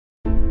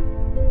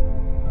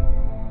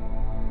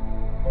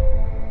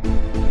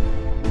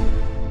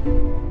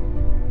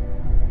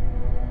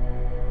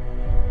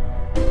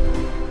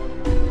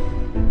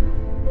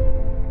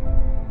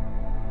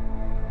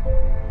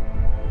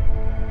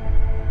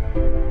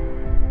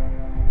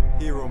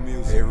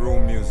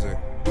HeruWin music.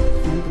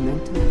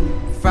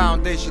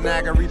 Foundation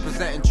Aga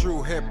representing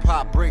true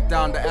hip-hop. Break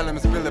down the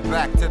elements, build it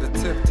back to the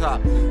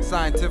tip-top.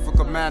 Scientific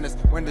manners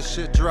when the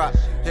shit drop.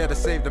 Here to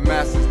save the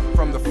masses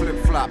from the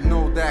flip-flop.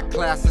 Know that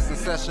class is in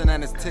session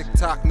and it's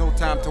tick-tock. No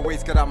time to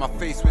waste, get out my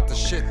face with the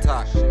shit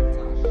talk.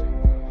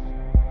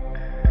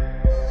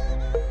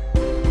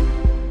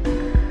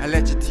 And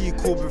let your tea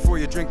cool before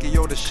you drink it,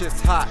 yo, the shit's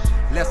hot.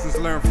 Lessons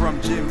learned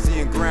from Jim Z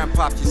and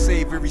Grandpop. You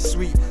say very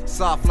sweet,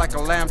 soft like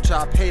a lamb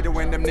chop. Hate it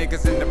when them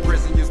niggas in the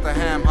prison used to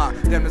ham hock.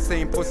 Them the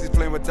same pussies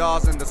playing with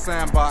dolls in the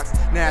sandbox.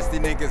 Nasty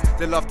niggas,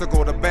 they love to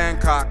go to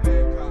Bangkok.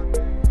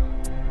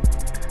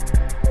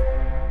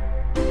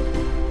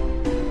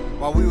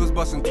 While we was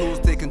busting tools,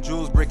 taking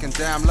jewels, breaking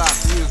damn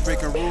locks. We was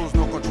breaking rules,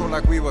 no control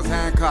like we was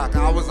Hancock.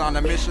 I was on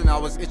a mission, I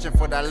was itching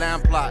for that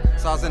lamb plot.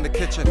 So I was in the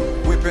kitchen,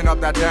 whipping up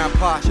that damn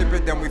pot. Chip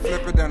it, then we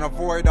flip it, then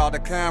avoid all the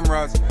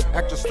cameras.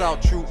 Extra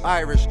stout, true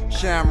Irish,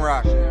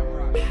 shamrock.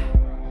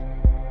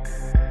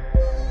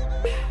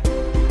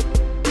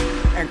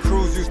 And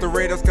crews used to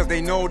rate us cause they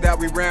know that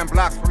we ran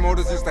blocks.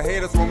 Promoters used to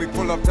hate us when we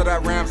pull up to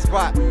that ram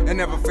spot. And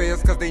never fade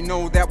us cause they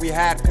know that we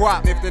had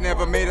guap. If they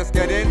never made us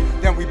get in,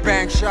 then we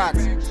bang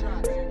shots.